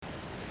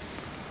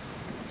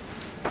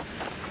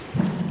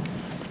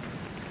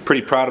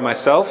Pretty proud of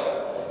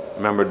myself.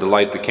 Remembered to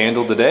light the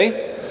candle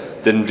today.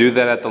 Didn't do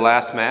that at the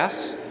last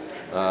Mass.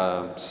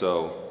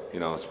 So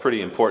it's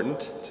pretty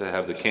important to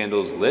have the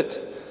candles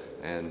lit.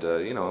 And,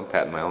 I'm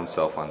patting my own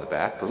self on the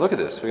back. But look at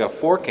this. We got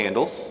 4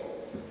 candles.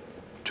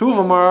 2 of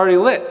them are already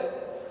lit.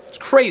 It's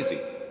crazy.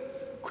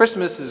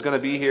 Christmas is going to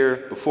be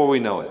here before we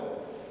know it.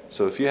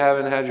 So if you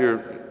haven't had your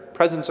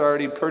presents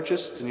already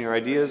purchased and your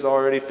ideas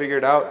already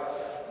figured out,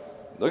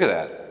 look at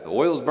that. The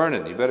oil's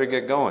burning. You better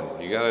get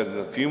going. You got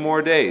a few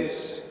more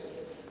days.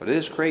 But it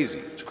is crazy.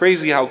 It's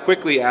crazy how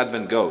quickly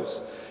Advent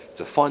goes. It's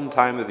a fun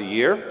time of the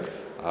year.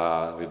 We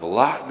have a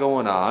lot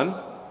going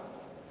on.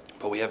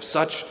 But we have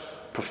such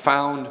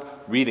profound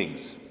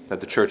readings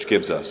that the church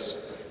gives us.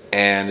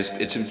 And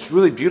it's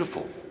really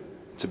beautiful.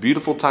 It's a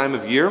beautiful time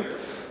of year.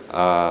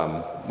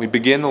 We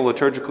began the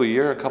liturgical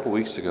year a couple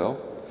weeks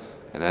ago.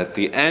 And at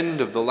the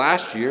end of the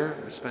last year,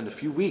 we spent a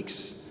few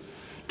weeks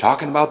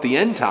talking about the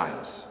end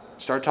times.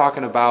 Start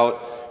talking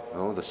about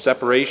the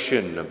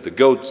separation of the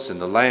goats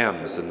and the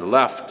lambs and the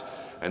left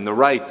and the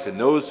right and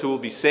those who will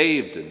be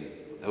saved and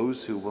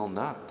those who will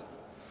not.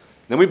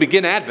 Then we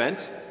begin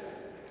Advent.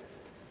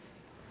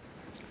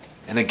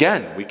 And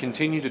again, we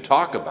continue to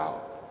talk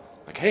about,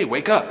 hey,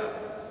 wake up.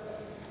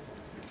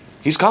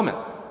 He's coming.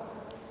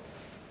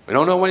 We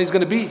don't know when he's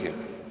going to be here.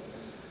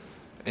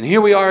 And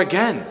here we are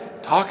again,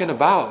 talking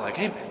about,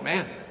 hey,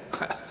 man,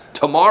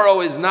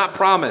 tomorrow is not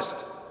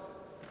promised.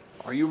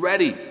 Are you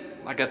ready?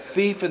 Like a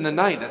thief in the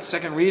night, that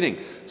second reading,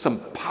 some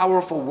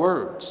powerful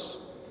words.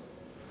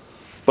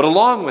 But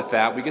along with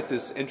that, we get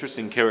this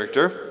interesting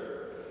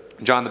character,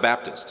 John the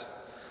Baptist.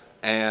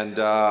 And,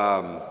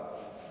 I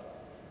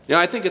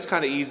think it's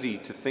kind of easy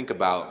to think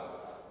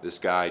about this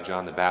guy,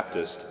 John the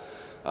Baptist.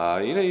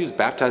 He was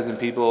baptizing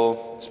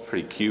people. It's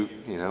pretty cute.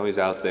 He's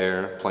out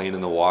there playing in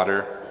the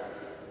water.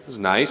 It was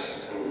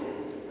nice.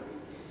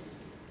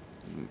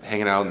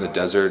 Hanging out in the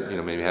desert,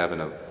 maybe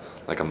having a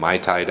Mai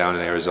Tai down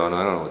in Arizona.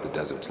 I don't know what the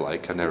desert's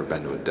like. I've never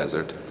been to a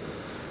desert.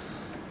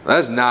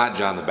 That's not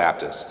John the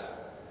Baptist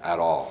at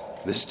all.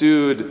 This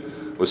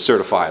dude was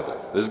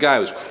certifiable. This guy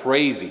was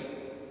crazy.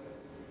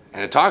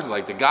 And it talks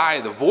like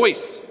the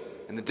voice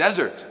in the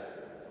desert.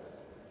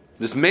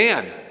 This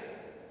man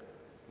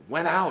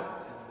went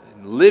out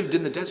and lived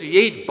in the desert. He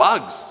ate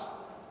bugs.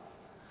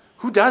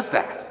 Who does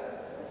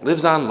that?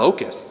 Lives on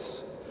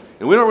locusts.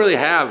 And we don't really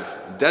have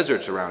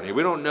deserts around here.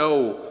 We don't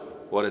know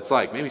what it's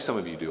like. Maybe some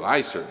of you do.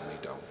 I certainly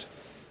don't.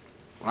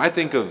 When I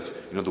think of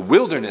the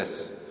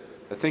wilderness,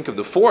 I think of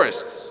the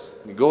forests.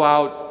 You go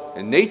out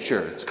in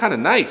nature. It's kind of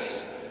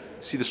nice. You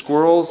see the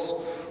squirrels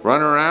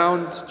running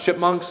around,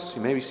 chipmunks.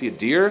 You maybe see a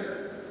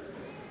deer.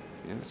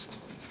 It's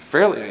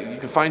you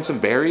can find some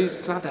berries.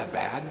 It's not that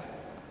bad.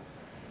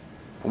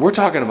 We're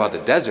talking about the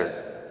desert.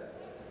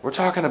 We're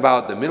talking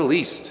about the Middle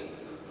East,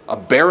 a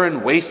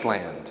barren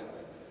wasteland.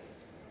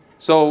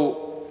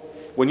 So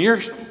when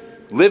you're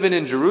living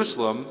in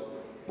Jerusalem,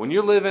 when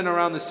you're living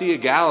around the Sea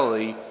of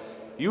Galilee,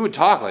 you would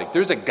talk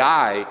there's a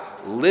guy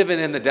living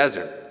in the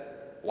desert.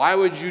 Why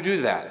would you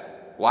do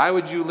that? Why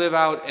would you live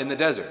out in the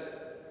desert?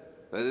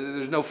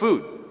 There's no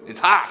food. It's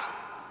hot.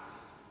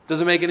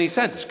 Doesn't make any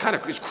sense.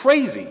 It's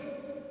crazy.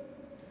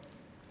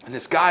 And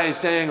this guy is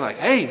saying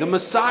hey, the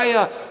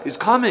Messiah is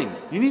coming.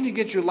 You need to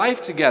get your life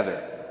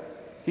together.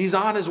 He's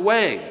on his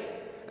way.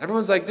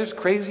 Everyone's there's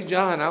crazy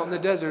John out in the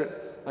desert.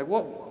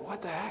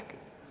 What the heck?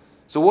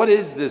 So what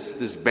is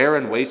this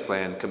barren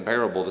wasteland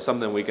comparable to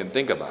something we can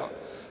think about?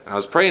 And I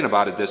was praying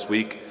about it this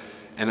week,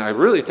 and I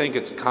really think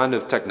it's kind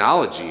of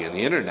technology and the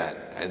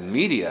internet and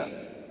media.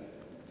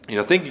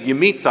 Think you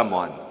meet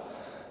someone,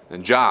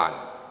 and John,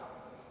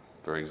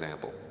 for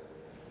example.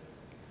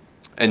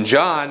 And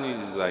John,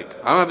 he's I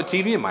don't have a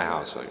TV in my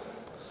house.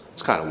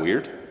 It's kind of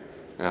weird. You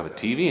don't have a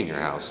TV in your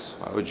house.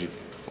 Why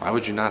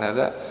would you not have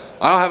that?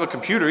 I don't have a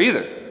computer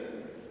either.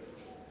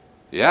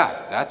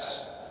 Yeah,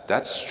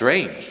 that's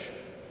strange.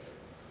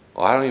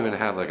 Well, I don't even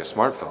have a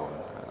smartphone.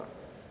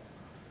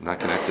 I'm not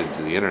connected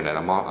to the internet.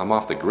 I'm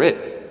off the grid.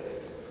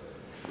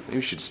 Maybe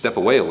you should step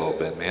away a little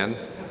bit, man.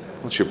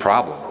 What's your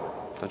problem?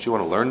 Don't you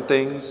want to learn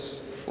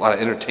things? A lot of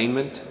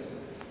entertainment,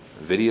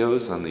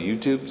 videos on the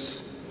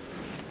YouTubes.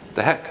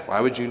 The heck? Why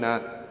would you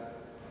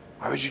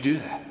do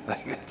that?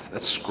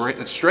 That's great.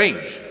 That's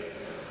strange.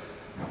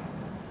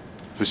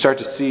 We start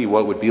to see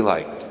what it would be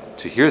like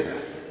to hear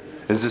that.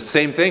 It's the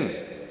same thing.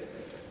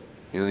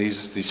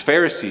 These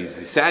Pharisees,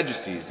 these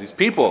Sadducees, these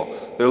people,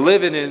 they're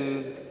living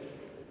in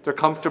their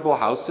comfortable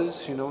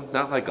houses,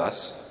 not like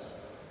us.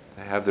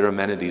 They have their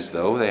amenities,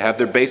 though. They have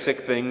their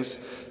basic things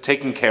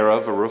taken care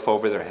of, a roof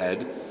over their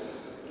head,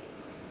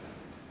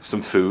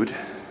 some food.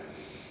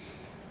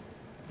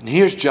 And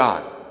here's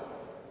John,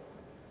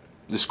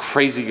 this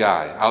crazy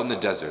guy out in the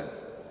desert,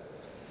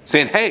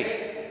 saying,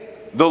 hey,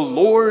 the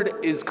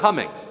Lord is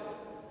coming.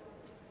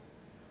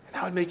 And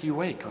that would make you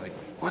awake.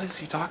 What is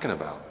he talking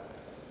about?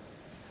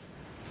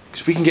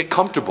 Because we can get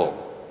comfortable.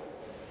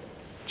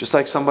 Just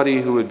like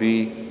somebody who would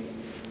be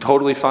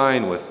totally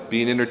fine with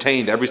being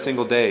entertained every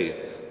single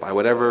day by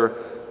whatever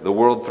the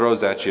world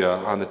throws at you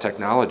on the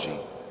technology.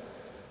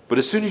 But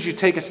as soon as you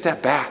take a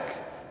step back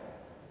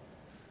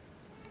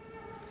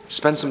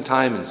Spend some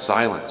time in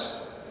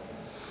silence.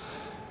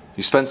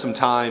 You spend some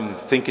time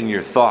thinking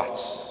your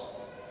thoughts.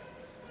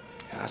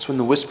 That's when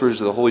the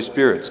whispers of the Holy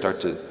Spirit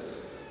start to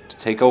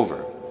take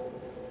over.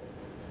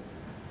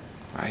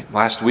 Right?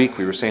 Last week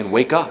we were saying,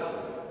 wake up.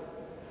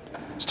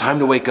 It's time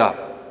to wake up.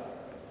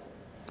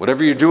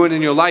 Whatever you're doing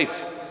in your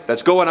life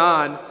that's going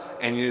on,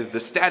 and the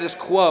status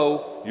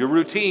quo, your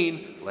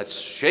routine, let's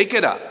shake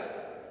it up.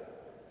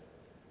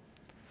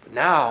 But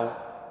now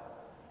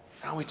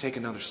we take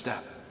another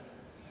step.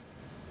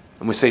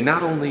 And we say,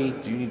 not only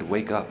do you need to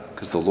wake up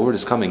because the Lord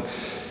is coming,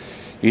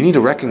 you need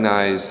to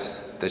recognize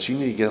that you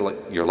need to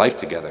get your life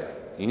together.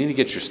 You need to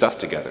get your stuff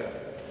together.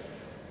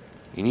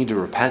 You need to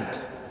repent.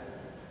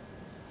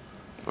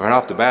 Right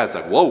off the bat, it's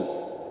like,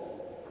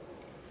 whoa.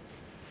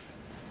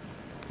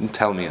 Don't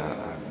tell me I'm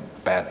a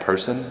bad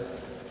person.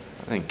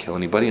 I didn't kill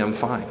anybody, I'm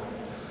fine.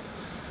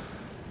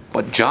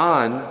 But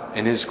John,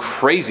 in his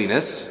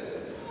craziness,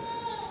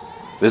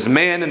 this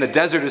man in the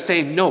desert is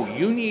saying, no,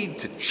 you need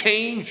to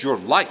change your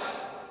life.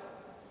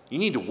 You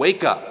need to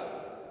wake up.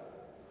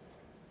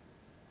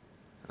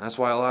 And that's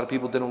why a lot of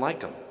people didn't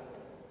like him.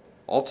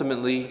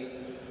 Ultimately,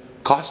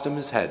 cost him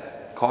his head,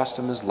 cost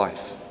him his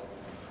life.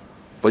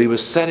 But he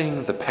was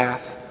setting the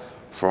path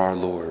for our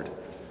Lord.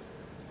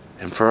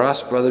 And for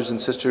us, brothers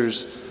and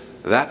sisters,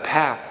 that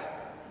path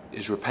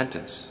is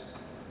repentance.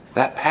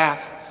 That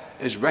path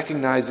is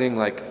recognizing,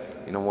 like,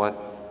 you know what?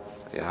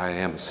 Yeah, I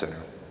am a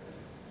sinner.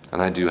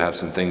 And I do have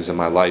some things in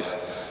my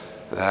life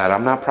that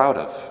I'm not proud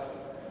of.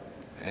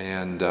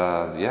 And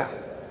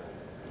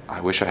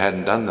I wish I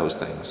hadn't done those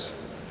things.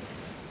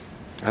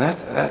 And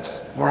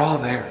that's we're all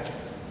there.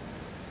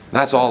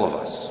 That's all of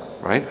us,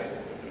 right?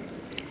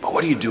 But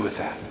what do you do with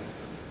that?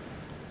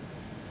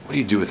 What do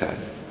you do with that?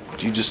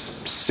 Do you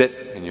just sit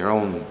in your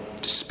own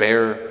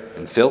despair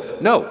and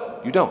filth? No,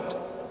 you don't.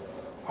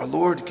 Our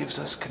Lord gives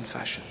us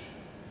confession.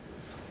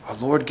 Our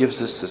Lord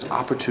gives us this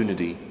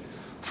opportunity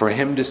for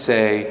Him to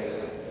say,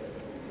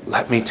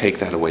 let me take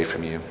that away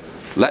from you.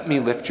 Let me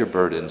lift your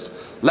burdens.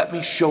 Let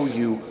me show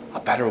you a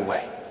better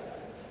way.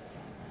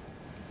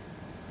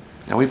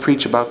 Now, we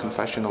preach about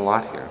confession a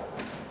lot here.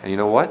 And you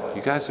know what?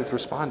 You guys have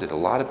responded. A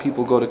lot of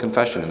people go to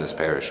confession in this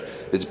parish.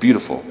 It's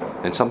beautiful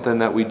and something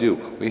that we do.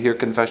 We hear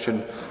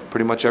confession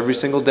pretty much every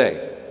single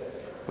day.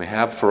 We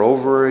have for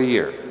over a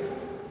year.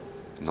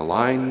 And the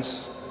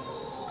lines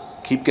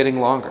keep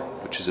getting longer,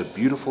 which is a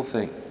beautiful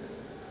thing.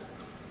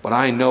 But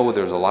I know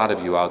there's a lot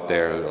of you out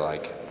there who are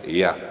like,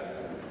 yeah,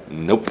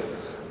 nope.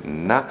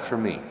 Not for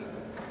me.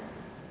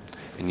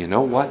 And you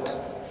know what?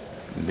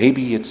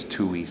 Maybe it's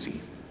too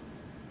easy.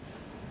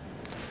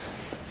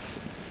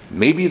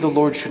 Maybe the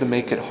Lord should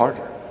make it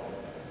harder.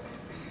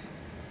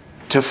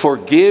 To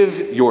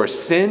forgive your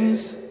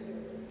sins?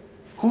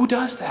 Who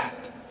does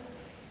that?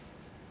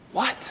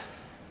 What?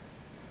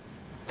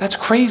 That's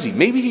crazy.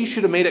 Maybe He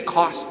should have made it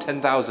cost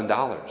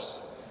 $10,000.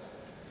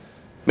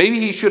 Maybe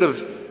He should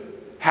have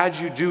had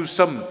you do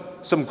some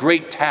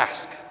great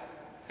task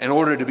in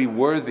order to be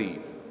worthy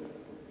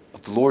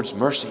of the Lord's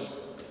mercy.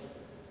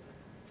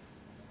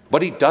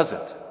 But He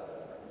doesn't.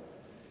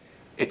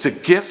 It's a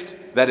gift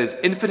that is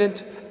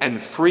infinite and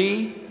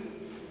free,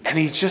 and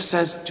He just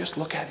says, just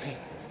look at me.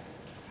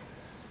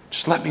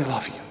 Just let me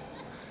love you.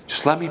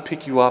 Just let me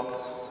pick you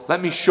up.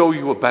 Let me show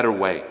you a better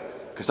way,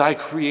 because I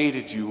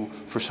created you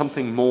for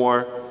something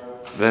more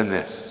than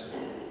this.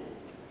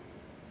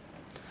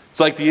 It's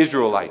like the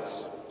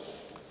Israelites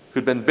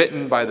who'd been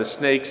bitten by the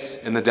snakes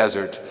in the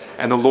desert,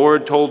 and the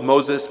Lord told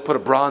Moses, put a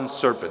bronze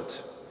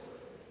serpent.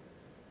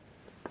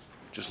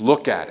 Just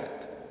look at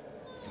it,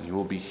 and you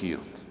will be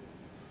healed.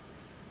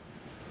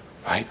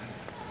 Right?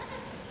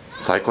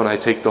 It's like when I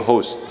take the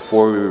host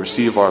before we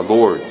receive our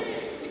Lord,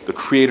 the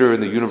Creator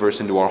of the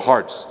universe, into our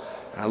hearts,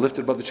 and I lift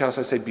it above the chalice,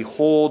 I say,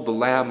 behold the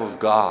Lamb of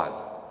God.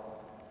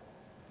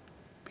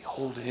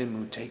 Behold Him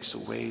who takes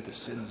away the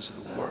sins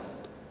of the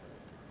world.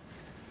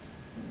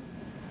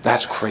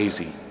 That's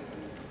crazy.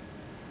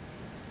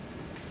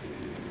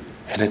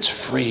 And it's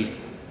free.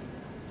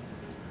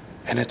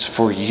 And it's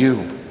for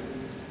you.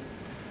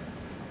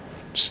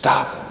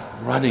 Stop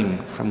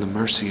running from the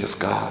mercy of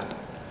God.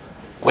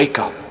 Wake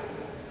up.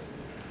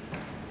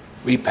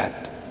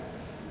 Repent.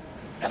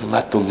 And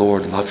let the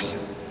Lord love you.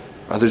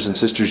 Brothers and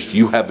sisters,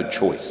 you have a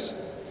choice.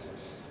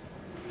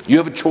 You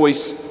have a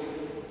choice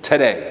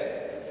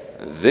today,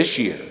 this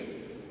year,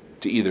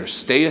 to either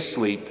stay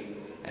asleep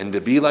and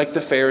to be like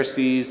the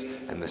Pharisees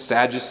and the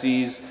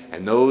Sadducees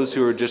and those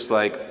who are just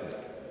like,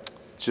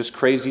 it's just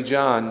crazy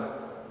John,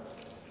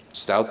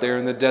 just out there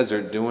in the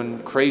desert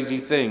doing crazy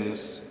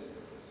things.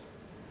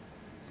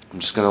 I'm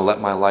just going to let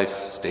my life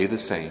stay the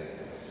same.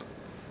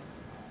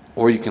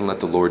 Or you can let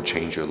the Lord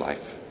change your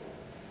life.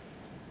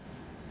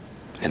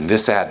 In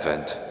this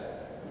Advent,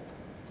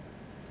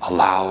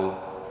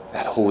 allow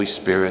that Holy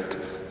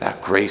Spirit,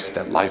 that grace,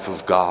 that life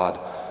of God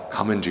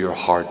come into your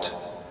heart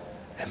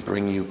and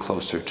bring you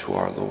closer to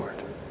our Lord.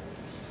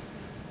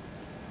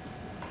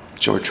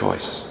 It's your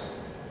choice.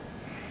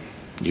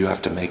 You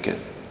have to make it.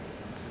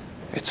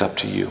 It's up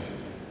to you.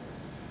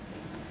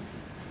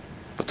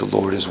 But the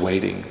Lord is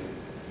waiting.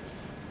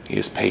 He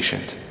is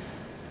patient.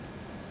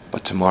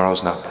 But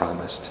tomorrow's not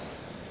promised.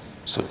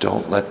 So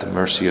don't let the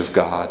mercy of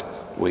God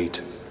wait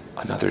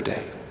another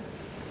day.